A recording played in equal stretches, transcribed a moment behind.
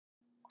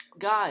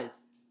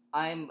Guys,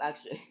 I'm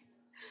actually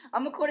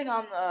I'm recording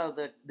on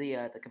the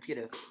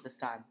computer this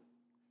time.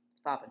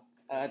 It's popping.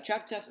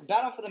 Track test.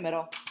 Battle for the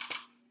middle.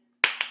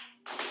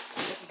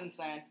 This is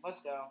insane.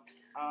 Let's go.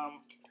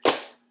 Um,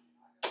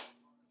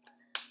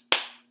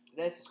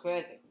 this is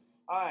crazy.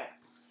 All right.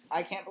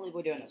 I can't believe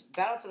we're doing this.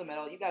 Battle to the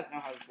middle. You guys know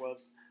how this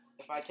works.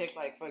 If I take,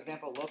 like, for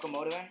example,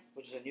 Locomotive,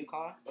 which is a new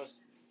car, or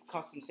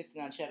custom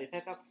 '69 Chevy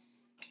pickup.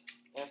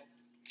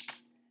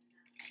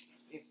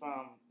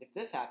 If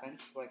this happens,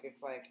 for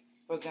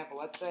example,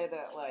 let's say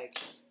that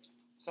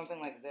something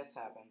like this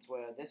happens,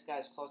 where this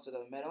guy's closer to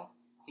the middle,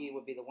 he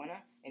would be the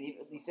winner, and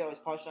you see how he's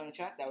partial on the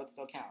track, that would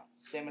still count.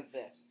 Same as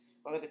this.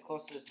 But if it's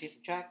close to this piece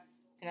of track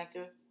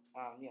connector,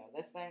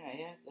 this thing right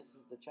here, this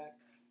is the track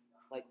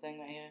thing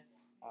right here,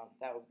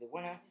 that would be the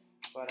winner.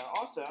 But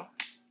also,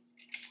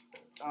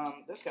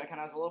 this guy kind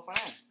of has a low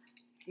front end.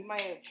 He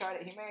might try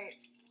to,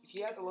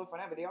 he has a low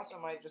front end, but he also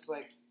might just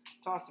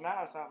toss him out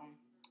or something,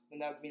 and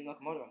that would mean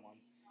Locomotive one.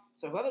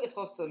 So whoever gets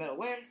close to the middle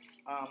wins.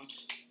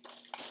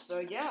 So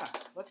yeah,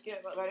 let's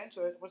get right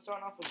into it. We're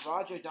starting off with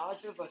Roger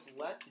Dodger versus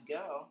Let's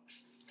Go.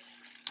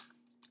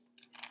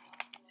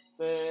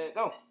 So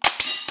go.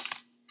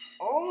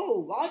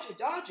 Oh, Roger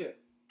Dodger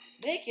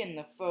making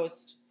the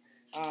first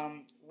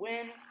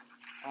win.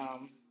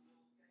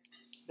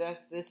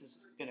 This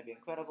is gonna be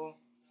incredible.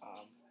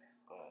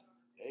 But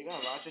there you go,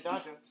 Roger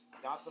Dodger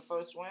got the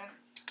first win.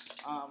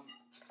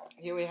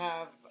 Here we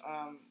have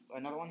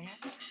another one here.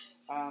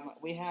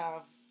 We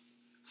have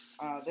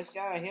this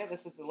guy right here.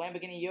 This is the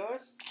Lamborghini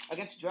Urus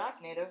against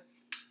Draftnator.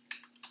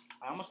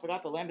 I almost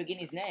forgot the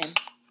Lamborghini's name,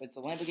 but it's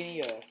the Lamborghini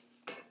Urus.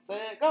 So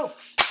go.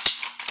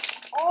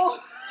 Oh,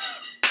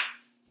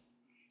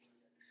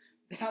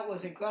 that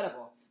was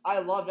incredible. I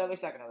loved every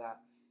second of that.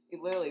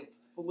 It literally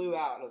flew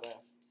out of there.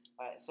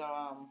 All right,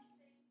 so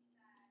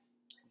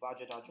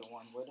Roger Dodger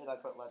won. Where did I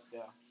put Let's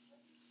Go?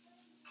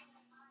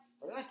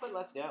 Where did I put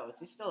Let's Go? Is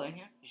he still in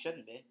here? He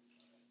shouldn't be.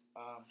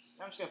 I'm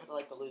just gonna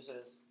put the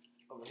losers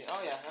over here.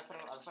 Oh yeah, I put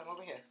him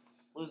over here.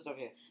 Losers over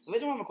here. The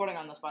reason why I'm recording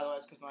on this, by the way,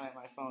 is because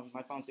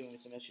my phone's giving me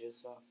some issues.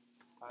 So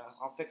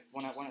I'll fix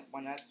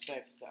when that's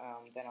fixed.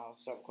 Then I'll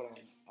start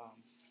recording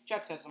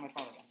check test on my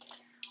phone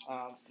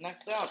again.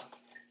 Next up.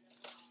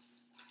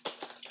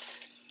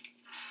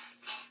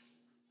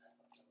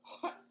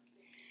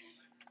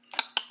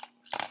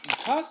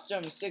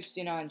 Custom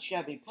 '69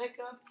 Chevy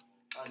pickup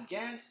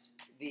against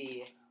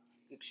the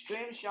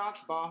Extreme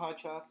Shocks Baja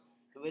truck.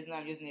 The reason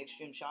I'm using the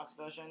Extreme Shocks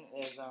version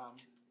is,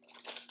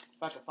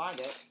 if I can find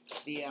it,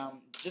 the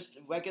just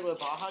regular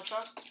Baja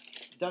truck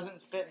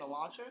doesn't fit in the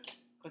launcher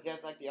because he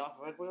has the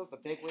off-road wheels, the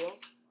big wheels.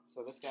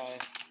 So this guy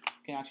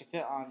can actually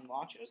fit on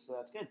launchers, so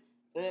that's good.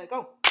 So there you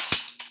go.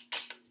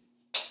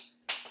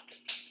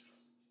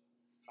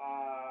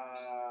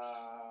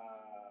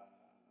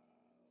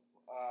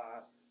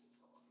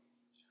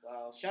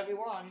 Well, Chevy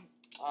won.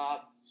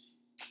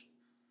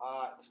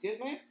 Excuse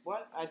me?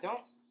 What? I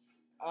don't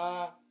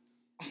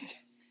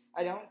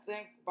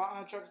think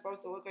Baja truck's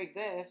supposed to look like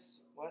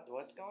this.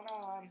 What's going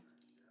on?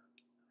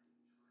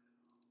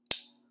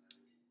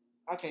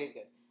 Okay, he's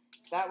good.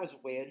 That was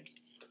weird.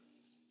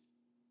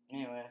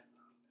 Anyway,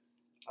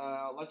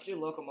 let's do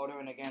Locomotive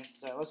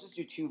against. Let's just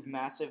do two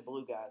massive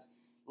blue guys.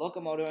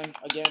 Locomotive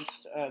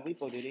against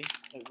Repo Duty,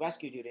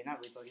 Rescue Duty,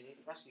 not Repo Duty,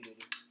 Rescue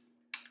Duty.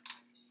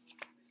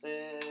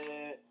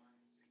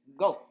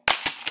 Go.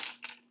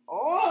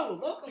 Oh,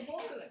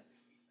 Locomotive!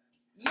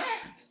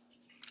 Yes!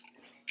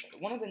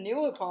 One of the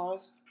newer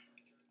cars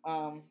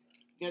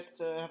gets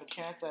to have a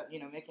chance at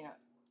making it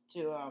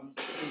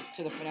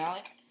to the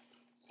finale.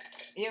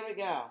 Here we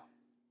go.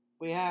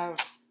 We have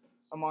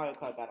a Mario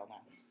Kart battle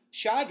now.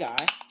 Shy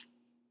Guy.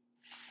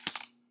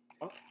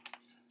 Oh,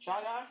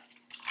 Shy Guy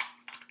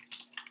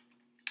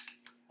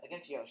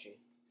against Yoshi.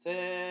 So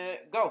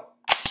go.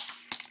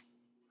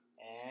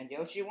 And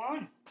Yoshi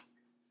won.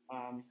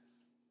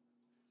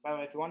 By the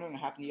way, if you're wondering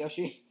what happened to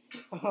Yoshi,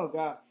 oh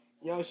god,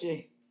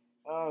 Yoshi.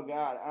 Oh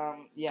god,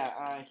 he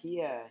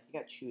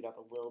got chewed up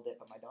a little bit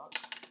by my dog,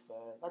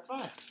 but that's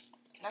fine.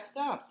 Next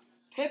up,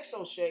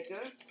 Pixel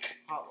Shaker,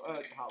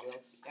 Hot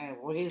Wheels, and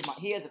well,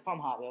 he is from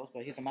Hot Wheels,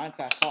 but he's a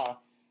Minecraft car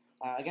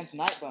against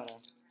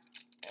Nightburner.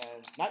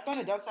 And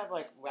Nightburner does have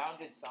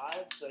rounded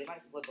sides, so he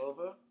might flip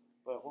over,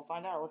 but we'll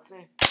find out. Let's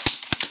see.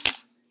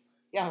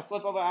 Yeah, he'll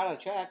flip over out of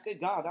the track. Good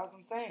god, that was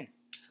insane.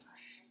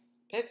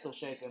 Pixel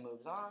Shaker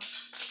moves on.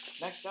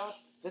 Next up,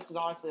 this is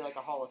honestly a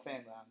Hall of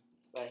Fame round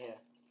right here.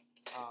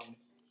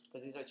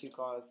 Because these are two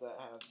cars that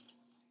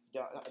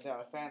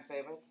are fan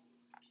favorites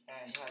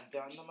and have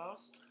done the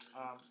most.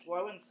 Well,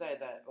 I wouldn't say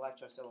that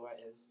Electro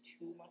Silhouette is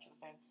too much of a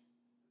fan.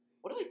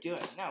 What are we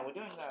doing? No, we're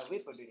doing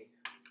Repo Duty.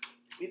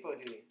 Repo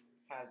Duty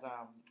has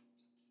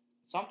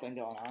something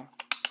going on.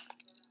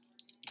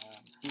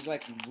 He's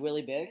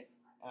really big.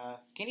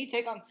 Can he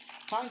take on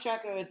Time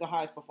Tracker? Is the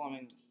highest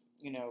performing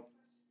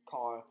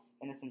car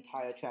in this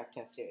entire track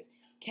test series.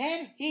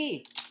 Can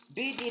he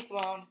be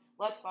dethroned?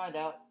 Let's find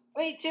out.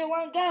 3, 2,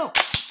 1, go!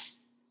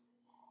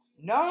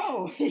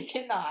 No, he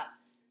cannot.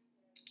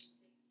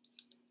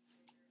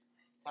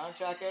 Time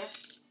Tracker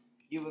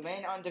You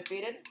remain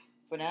undefeated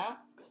for now.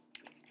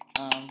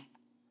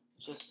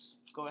 Just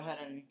go ahead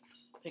and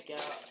pick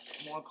out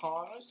more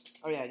cars.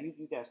 Oh yeah, you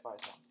guys probably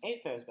saw.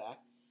 8 Fair's back.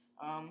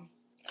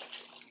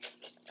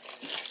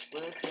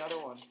 Where's the other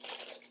one?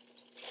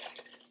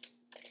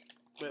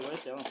 Wait,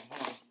 where's the other one?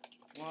 Hold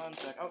on. 1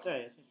 sec. Oh, there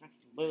he is. He's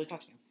literally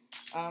touching him.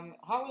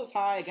 Hot Wheels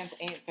High against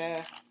 8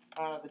 Fair.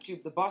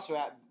 The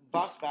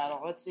bus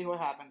battle. Let's see what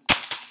happens.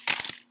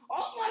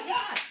 Oh my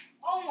god!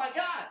 Oh my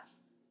god!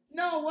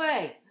 No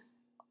way!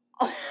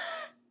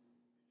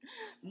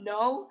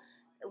 No?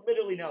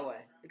 Literally no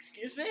way.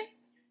 Excuse me?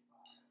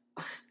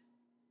 Hot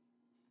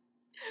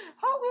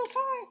Wheels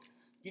High!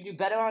 You do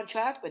better on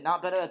track, but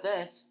not better at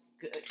this.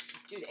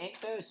 Dude, 8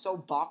 Fair is so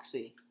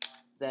boxy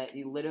that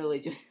you literally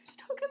just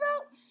took him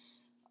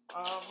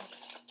out.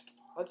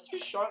 Let's do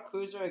Shark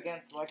Cruiser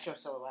against Electro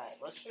Silhouette.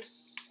 Let's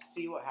just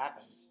see what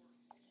happens.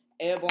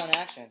 Airborne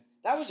action.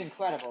 That was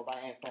incredible by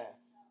 8 Fair.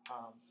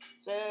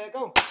 So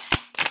go.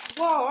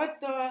 Whoa, what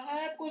the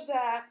heck was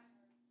that?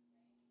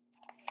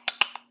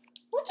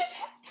 What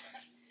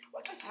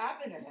just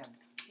happened to him?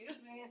 Excuse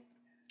me?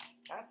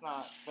 That's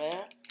not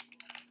fair.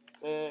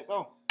 So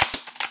go.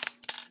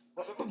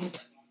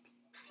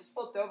 Just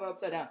flipped over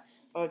upside down.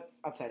 Or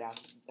upside down.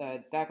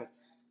 Backwards.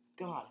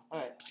 God.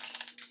 Alright.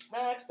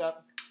 Next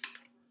up.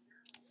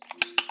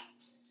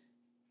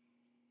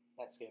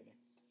 That scared me.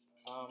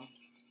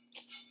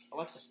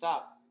 Alexa,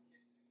 stop.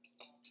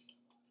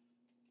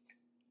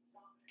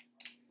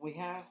 We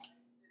have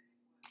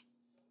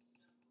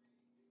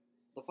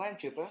the Flame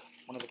Trooper,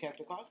 one of the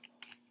character cars,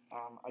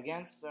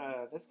 against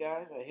this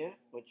guy right here,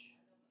 which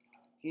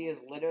he is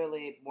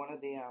literally one of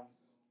the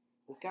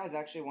this guy's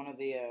actually one of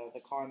the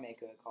car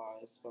maker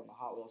cars from the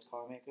Hot Wheels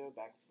car maker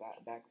back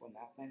when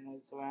that thing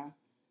was around.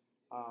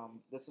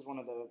 This is one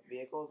of the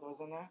vehicles that was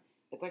in there.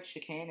 It's like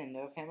Chicane and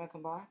Nerf Hammer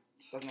combined.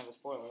 Doesn't have a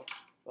spoiler,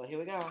 but here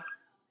we go.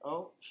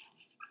 Oh.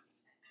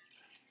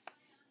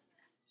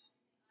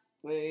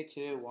 3,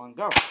 2, 1,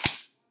 go.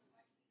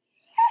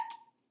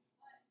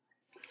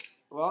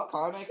 Well,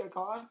 car maker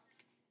car,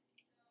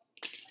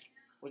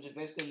 which is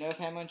basically Nerf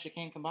Hammer and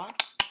Chicane combined,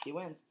 he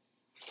wins.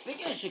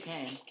 Speaking of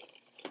Chicane,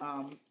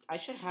 I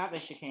should have a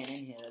Chicane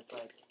in here that's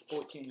like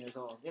 14 years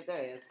old. Yep,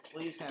 there he is.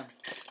 We'll use him.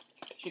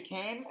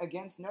 Chicane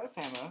against Nerf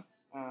Hammer.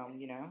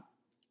 You know,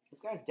 this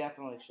guy's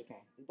definitely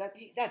Chicane.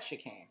 That's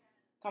Chicane.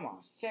 Come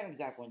on, same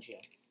exact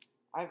windshield.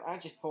 I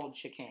just pulled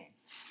Chicane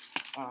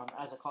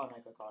as a car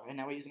maker car, and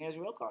now we're using it as a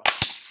real car.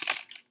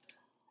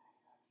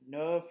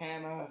 Nerf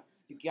Hammer.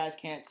 You guys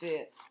can't see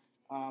it.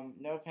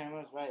 Nerf Hammer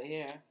is right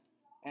here,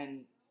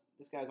 and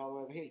this guy's all the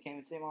way over here. You can't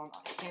even see him on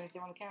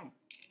the camera.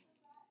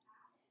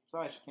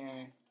 Sorry,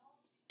 Chicane.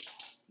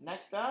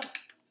 Next up,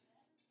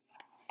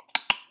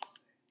 I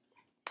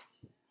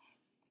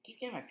keep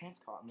getting my pants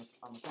caught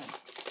on the thing.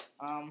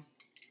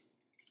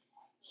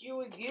 Here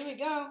we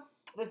go.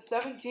 The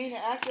 17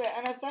 Acura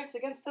NSX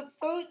against the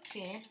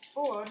 13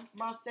 Ford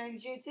Mustang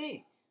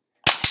GT.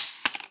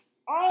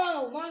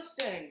 Oh,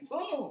 Mustang!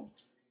 Boom!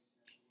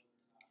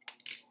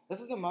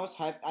 This is the most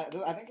hype.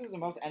 I think this is the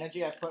most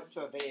energy I've put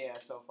into a video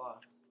so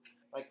far.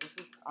 Like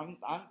I'm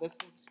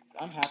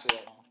happy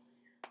right now,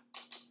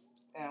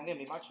 and I'm gonna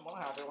be much more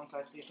happy once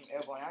I see some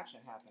airborne action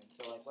happen.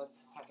 So like,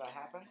 let's have that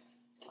happen.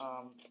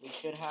 We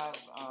should have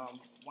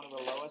one of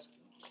the lowest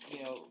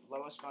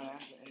front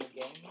ends in the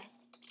game here.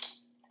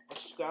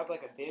 Let's just grab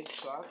like a big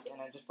truck and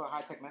then just put a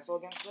high-tech missile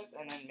against this,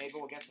 and then maybe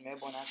we'll get some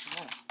airborne action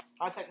there.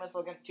 High-tech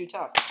missile against Too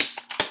Tough.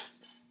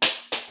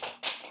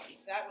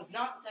 That was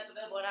not the type of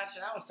airborne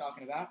action I was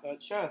talking about,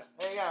 but sure.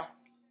 There you go.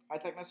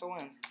 High-tech missile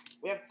wins.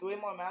 We have 3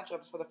 more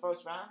matchups for the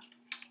first round.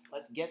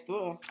 Let's get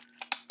through them.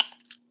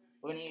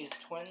 We're going to use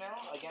Twin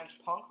Mill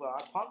against Punk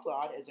Rod. Punk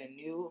Rod is a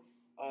new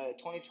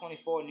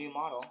 2024 new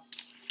model,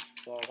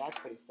 so that's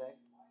pretty sick.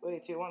 3,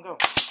 2, 1, go.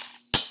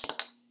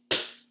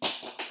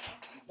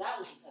 That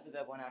was the type of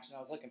airborne action I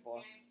was looking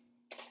for.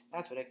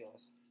 That's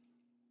ridiculous.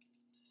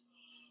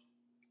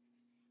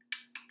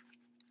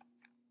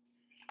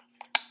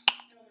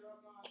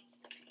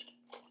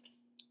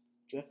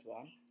 Drift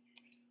Run.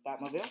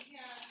 Batmobile.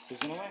 Who's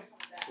gonna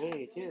win?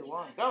 3, 2,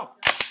 1, go!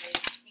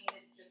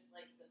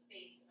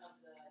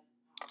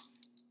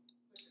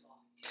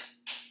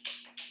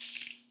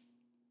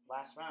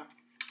 Last round.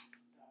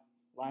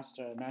 Last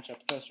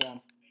matchup, first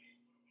round.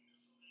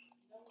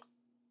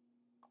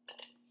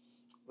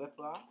 Whip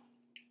Rod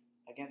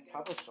against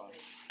Hoverstorm.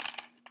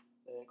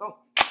 Go!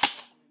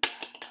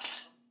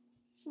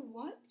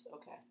 What?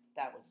 Okay,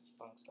 that was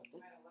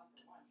unexpected.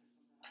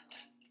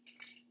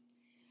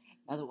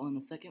 Now that we're in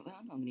the second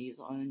round, I'm going to use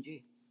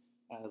RNG,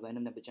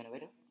 random number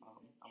generator,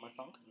 on my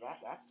phone, because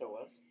that still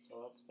works. So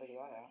let's figure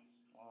that out.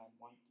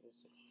 1 through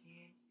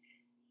 16.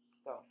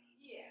 Go.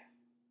 Yeah.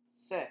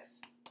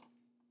 6.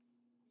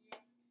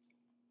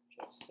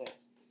 Just 6.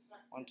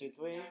 1, 2,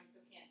 3,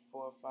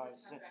 4, 5,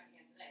 6.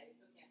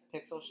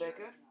 Pixel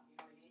Shaker.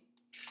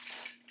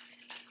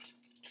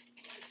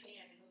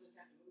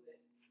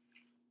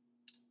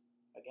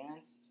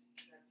 Against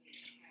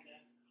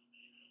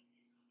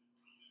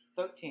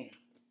 13.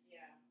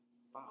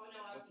 Wow.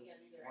 So This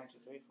is 1, 2,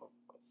 3, 4,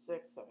 5,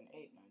 6, 7,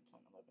 8, 9, 10,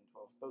 11,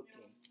 12,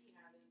 13.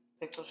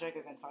 Pixel Shaker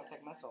against High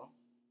Tech Missile.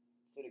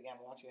 Do it again.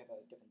 We actually have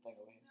a different thing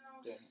over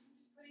here.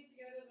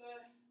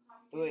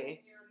 Doing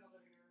it. 3.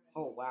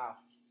 Oh wow.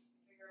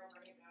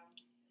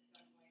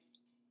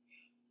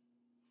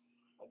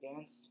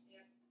 Against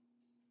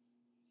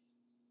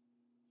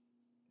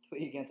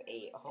 3 against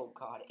 8. Oh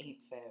god,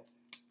 8 fair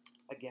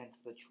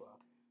against the truck.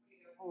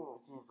 Oh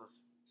Jesus.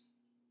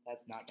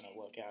 That's not gonna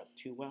work out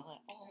too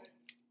well at all.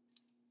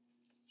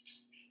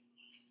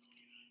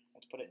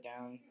 Let's put it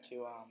down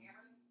to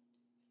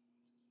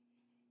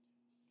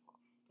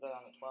put it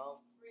on the 12.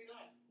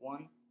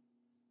 1.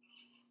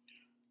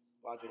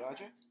 Roger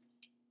Dodger.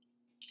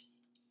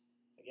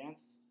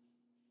 Against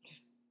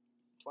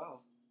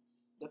 12.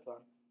 Lip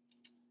run.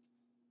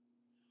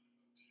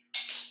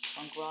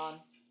 Punk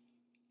run.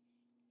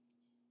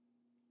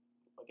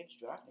 Against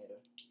Draftnator.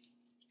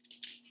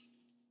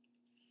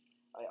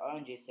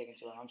 RNG's taking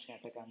too long. I'm just gonna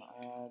pick on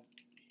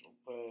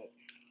put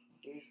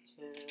these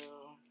two.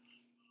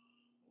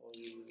 We'll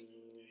use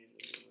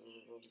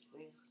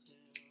these two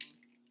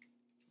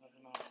as a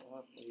matchup.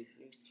 We'll use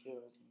these two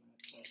as a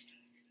matchup.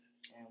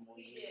 And we'll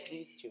use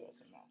these two as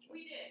a matchup.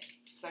 We did.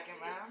 Second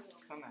round,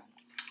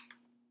 commence.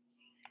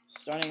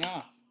 Starting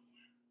off,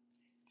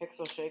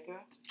 Pixel Shaker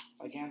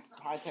against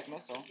High Tech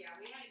Missile. Yeah,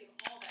 we had to give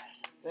all that.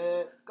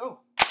 Set, go.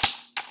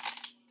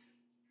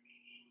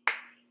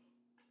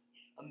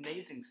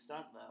 Amazing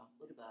stunt though.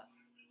 Look at that.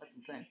 That's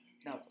insane.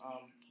 No,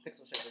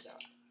 Pixel Shaker's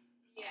out.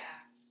 Yeah.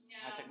 No.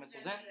 High Tech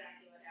Missile's that's in.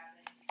 exactly what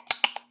happened.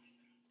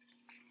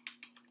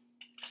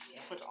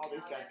 Yeah. Put all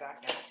these guys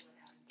back now. Exactly what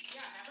happened.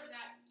 Yeah, remember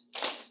that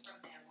from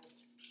there was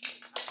a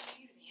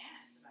pain in the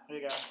ass about Here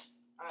you go.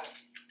 Alright.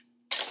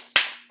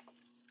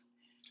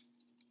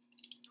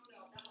 Oh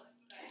no, that was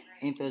right.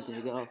 Ain't Fair's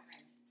gonna go. Hold on.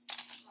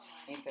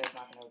 Ain't Fair's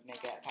not gonna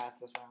make it past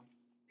this round.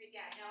 But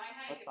yeah, no, I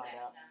had Let's to give find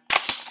that out. to them. Huh?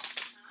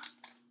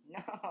 No,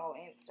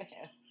 Ain't Fair.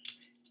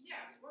 Yeah,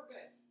 we're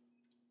good.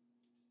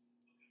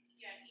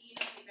 Yeah, he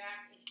emailed me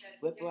back and said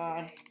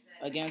Whip-Rod yesterday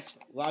that- against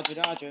Roger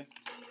Dodger. He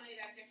emailed me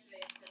back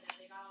yesterday and said that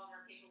they got all of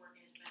our paperwork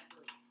and it's been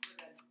approved. We're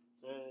good.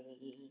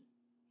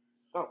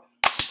 Go.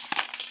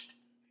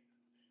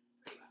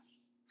 Pretty much.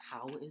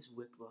 How is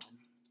Whip Run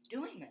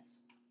doing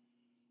this?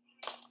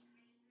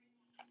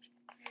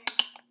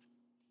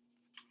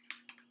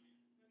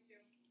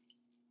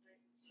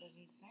 This is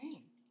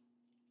insane.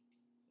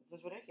 This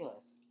is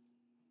ridiculous.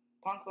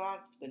 Punk Rod,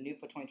 the new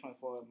for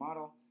 2024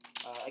 model,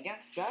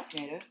 against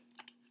Draftnator.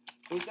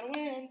 Who's gonna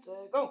win?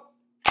 So go.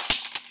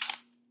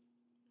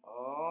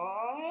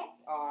 Oh,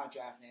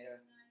 Draftnator.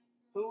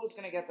 Who was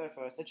gonna get there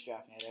first? It's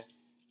Draftnator.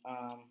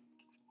 I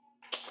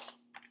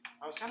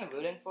was kind of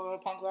rooting for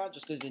Punk Rod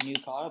just because it's a new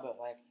car, but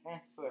like,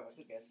 whoever,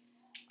 who cares?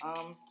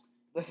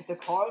 The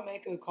car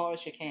maker car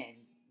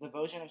Chicane, the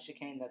version of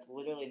Chicane that's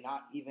literally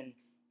not even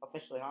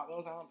officially Hot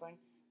Wheels, I don't think.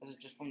 This is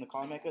just from the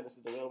car maker. This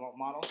is the real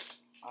model.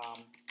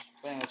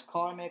 But anyways,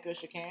 car maker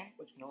Chicane,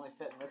 which can only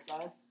fit in this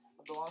side of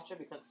the launcher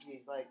because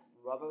he's like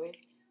rubbery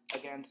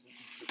against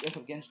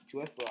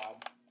Drift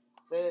Rod.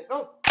 So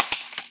go.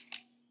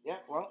 Yeah,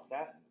 well,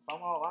 that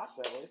somehow lost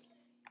at least.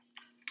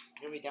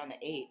 Gonna be down to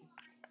 8.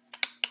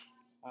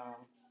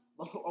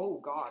 Oh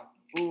god.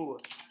 Ooh,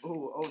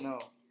 oh no.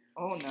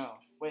 Oh no.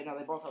 Wait, no,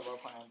 they both have low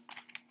plans.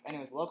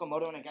 Anyways,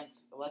 Locomotive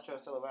against Electro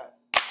Silhouette.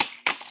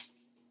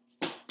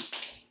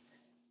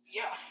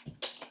 Yeah.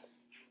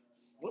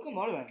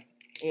 Locomotive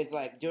is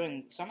like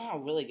doing somehow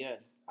really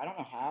good. I don't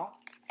know how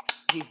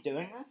he's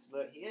doing this,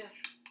 but he is.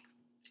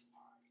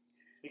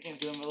 Speaking of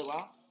doing really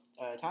well,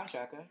 Time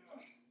Tracker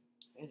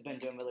has been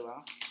doing really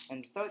well.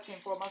 And 13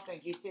 Ford Mustang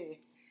GT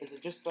is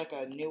just like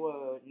a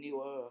newer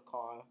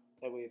car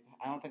that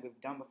I don't think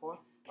we've done before.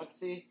 Let's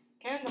see.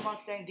 Can the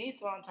Mustang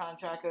dethrone Time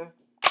Tracker?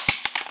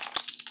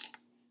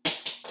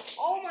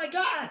 Oh my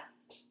god!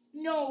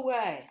 No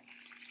way!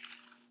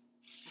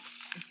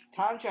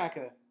 Time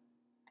Tracker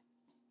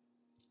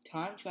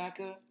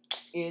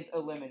is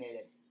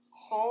eliminated.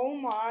 Oh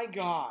my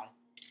god.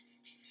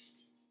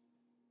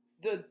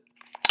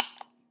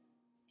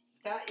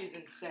 That is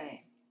insane.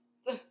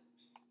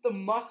 The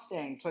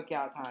Mustang took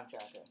out Time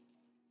Tracker.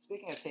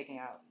 Speaking of taking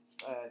out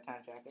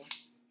Time Tracker,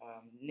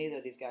 neither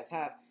of these guys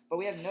have. But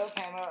we have Nerf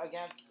Hammer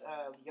against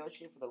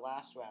Yoshi for the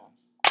last round.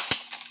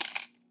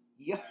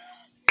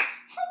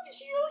 How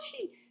is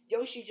Yoshi?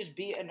 Yoshi just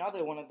beat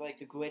another one of like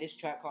the greatest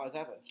track cars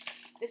ever.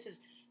 This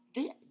is.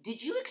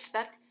 Did you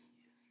expect?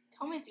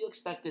 Tell me if you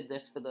expected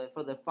this for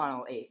the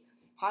final 8.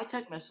 High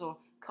Tech Missile,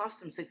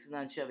 Custom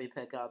 69 Chevy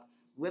pickup,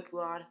 Whip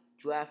Rod,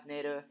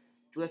 Draftnator,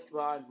 Drift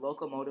Rod,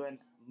 Locomotive,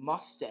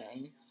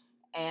 Mustang,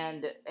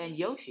 and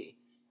Yoshi.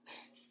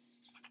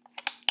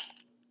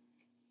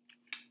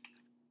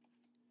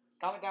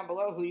 Comment down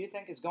below who you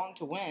think is going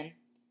to win,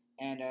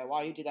 and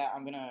while you do that,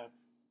 I'm gonna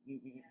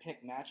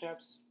pick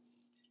matchups.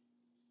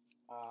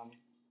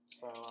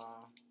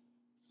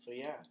 So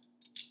yeah,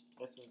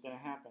 this is gonna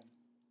happen.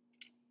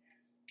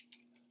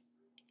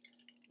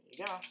 There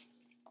you go.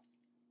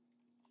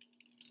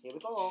 Here we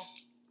go.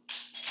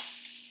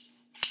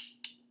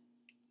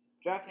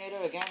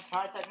 Draftnator against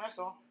High Tech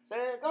Missile.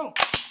 Say go.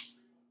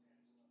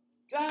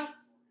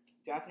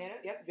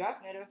 Draftnator. Yep,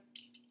 Draftnator.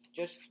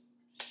 Just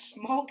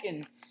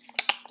smoking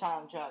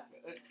Time Tracker.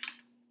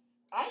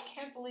 I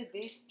can't believe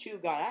these two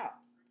got out.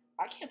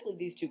 I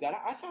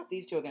thought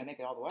these two were gonna make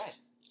it all the way.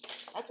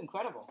 That's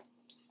incredible.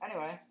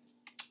 Anyway,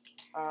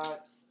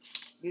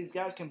 these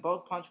guys can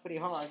both punch pretty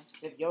hard.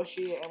 We have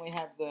Yoshi and we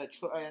have the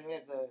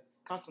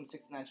custom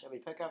 69 Chevy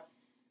pickup.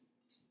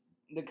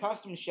 The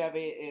custom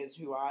Chevy is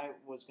who I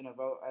was gonna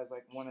vote as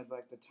like one of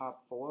like the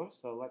top 4.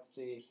 So let's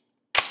see.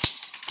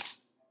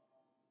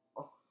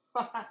 Oh,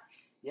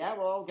 yeah.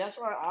 Well, guess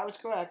what? I was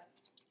correct.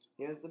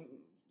 Here's the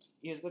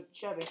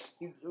Chevy.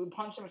 You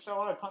punched him so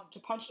hard to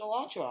punch the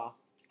launcher off.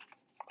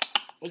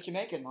 What you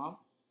making, Mom?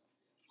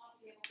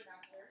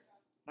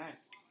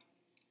 Nice.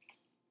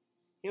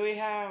 Here we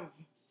have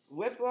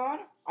Whiprod.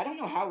 I don't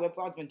know how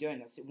Whiprod's been doing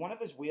this. One of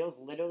his wheels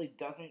literally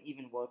doesn't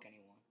even work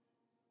anymore.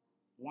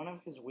 One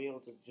of his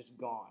wheels is just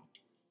gone,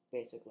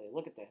 basically.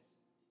 Look at this.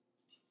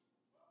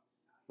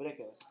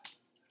 Ridiculous.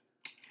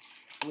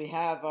 We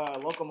have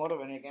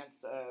Locomotorin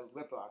against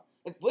Whiprod.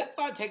 If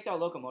Whiprod takes out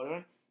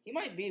Locomotorin, he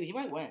might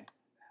win.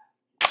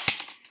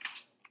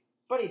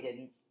 But he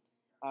didn't.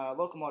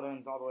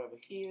 Locomotorin's all the way over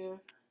here.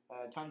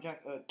 Time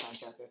Tracker.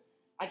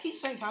 I keep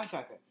saying Time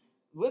Tracker.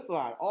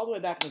 Whiprod all the way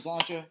back in his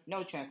launcher.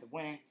 No chance of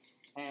winning.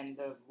 And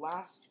the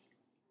last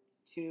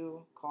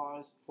 2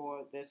 cars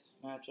for this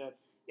matchup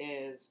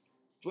is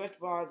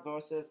Driftbot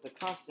versus the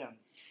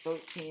Customs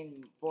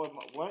 13 Ford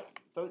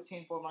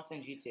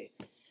Mustang GT.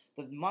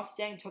 The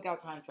Mustang took out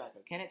Time Tracker.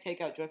 Can it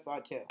take out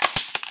Driftbot too?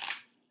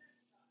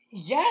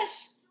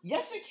 Yes!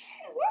 Yes it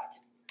can! What?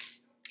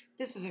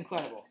 This is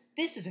incredible.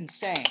 This is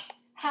insane.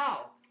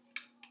 How?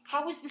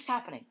 How is this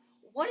happening?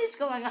 What is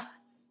going on?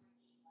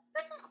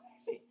 This is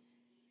crazy.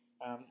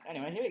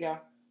 Anyway, here we go.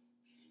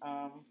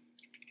 I'm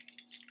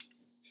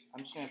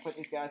just going to put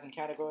these guys in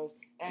categories.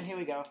 And here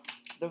we go.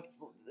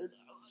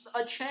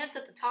 A chance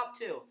at the top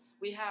 2.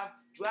 We have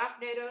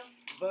Draftnator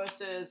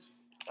versus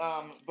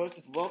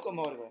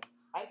Locomotorin.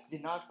 I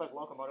did not expect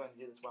Locomotorin to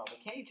do this well. But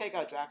can he take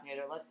out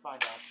Draftnator? Let's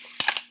find out.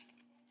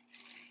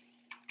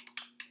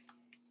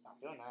 Stop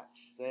doing that.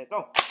 Say it.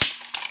 Go.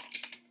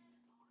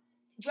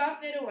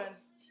 Draftnator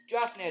wins.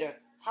 Draftnator.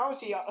 How is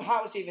he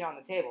even on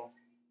the table?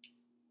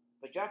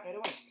 But Draftnator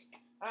wins.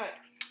 Alright.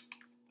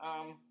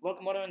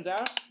 Locomotorin's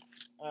out.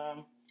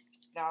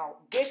 Now,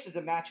 this is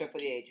a matchup for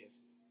the ages.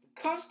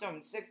 The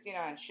custom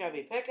 69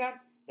 Chevy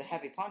pickup, the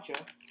heavy puncher,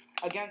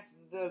 against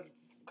the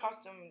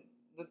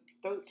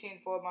 13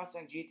 Ford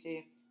Mustang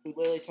GT, who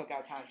literally took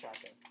out Time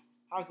Tracker.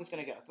 How's this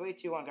gonna go? 3,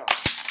 2, 1, go.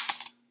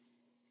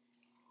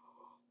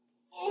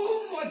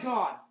 Oh my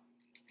god!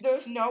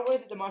 There's no way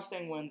that the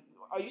Mustang wins.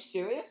 Are you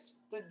serious?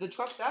 The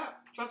truck's out.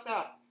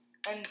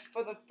 And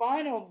for the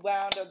final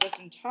round of this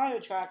entire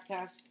track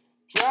test,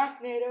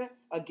 Draftnator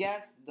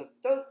against the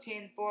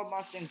 13 Ford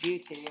Mustang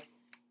GT.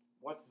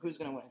 Who's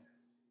gonna win?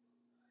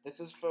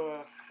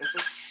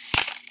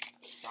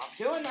 Stop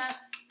doing that.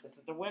 This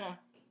is the winner.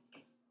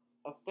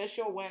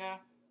 Official winner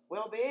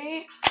will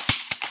be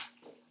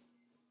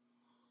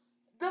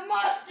the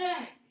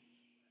Mustang.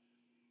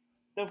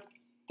 The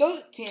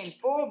 13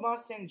 Ford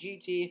Mustang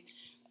GT,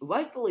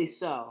 rightfully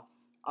so,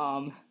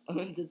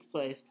 earns its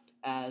place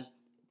as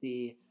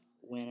the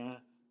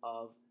winner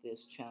of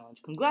this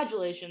challenge.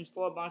 Congratulations,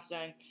 Ford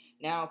Mustang.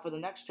 Now, for the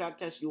next track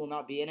test, you will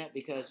not be in it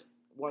because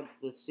once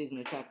the season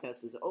of track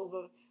test is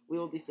over, we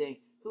will be seeing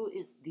who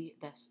is the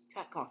best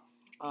track car.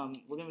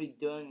 We're going to be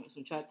doing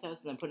some track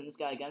tests and then putting this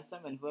guy against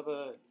them, and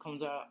whoever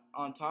comes out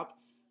on top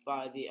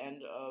by the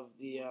end of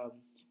the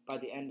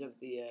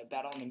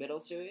Battle in the Middle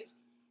series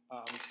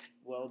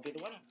will be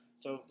the winner.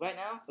 So right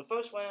now, the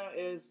first winner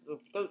is the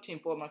 13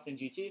 Ford Mustang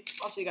GT.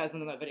 I'll see you guys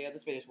in another video.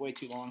 This video is way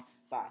too long.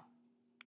 Bye.